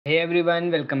Hey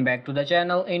everyone, welcome back to the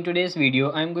channel. In today's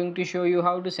video, I'm going to show you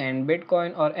how to send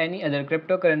Bitcoin or any other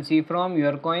cryptocurrency from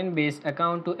your Coinbase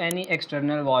account to any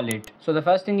external wallet. So the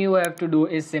first thing you have to do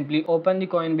is simply open the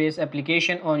Coinbase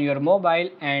application on your mobile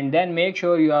and then make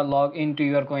sure you are logged into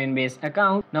your Coinbase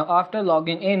account. Now after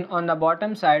logging in, on the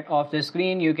bottom side of the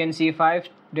screen, you can see 5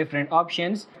 different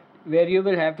options, where you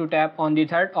will have to tap on the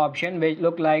third option, which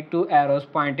look like 2 arrows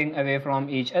pointing away from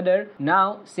each other.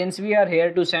 Now since we are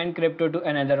here to send crypto to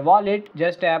another wallet,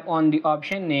 just tap on the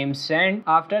option named send.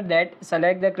 After that,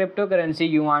 select the cryptocurrency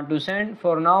you want to send.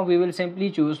 For now we will simply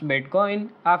choose Bitcoin.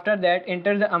 After that,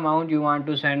 enter the amount you want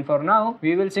to send. For now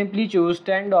we will simply choose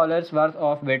 $10 worth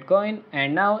of Bitcoin.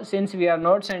 And now since we are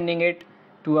not sending it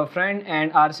to a friend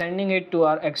and are sending it to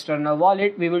our external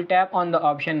wallet, we will tap on the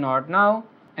option not now.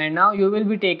 And now you will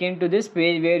be taken to this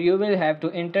page where you will have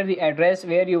to enter the address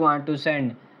where you want to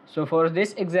send. So for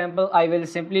this example, I will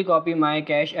simply copy my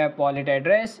Cash App wallet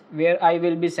address where I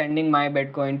will be sending my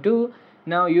Bitcoin to.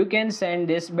 Now you can send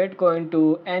this Bitcoin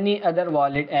to any other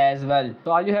wallet as well.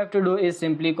 So all you have to do is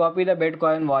simply copy the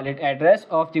Bitcoin wallet address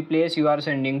of the place you are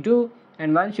sending to.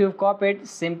 And once you've copied,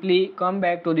 simply come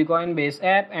back to the Coinbase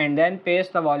app and then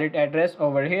paste the wallet address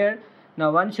over here. Now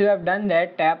once you have done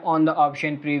that, tap on the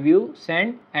option preview,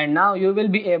 send, and now you will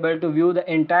be able to view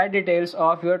the entire details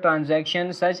of your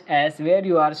transaction, such as where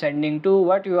you are sending to,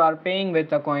 what you are paying with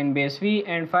the Coinbase fee,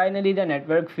 and finally the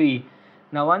network fee.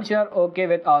 Now once you are okay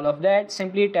with all of that,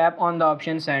 simply tap on the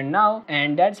option send now,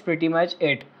 and that's pretty much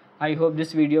it. I hope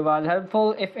this video was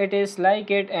helpful. If it is,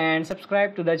 like it and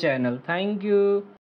subscribe to the channel. Thank you.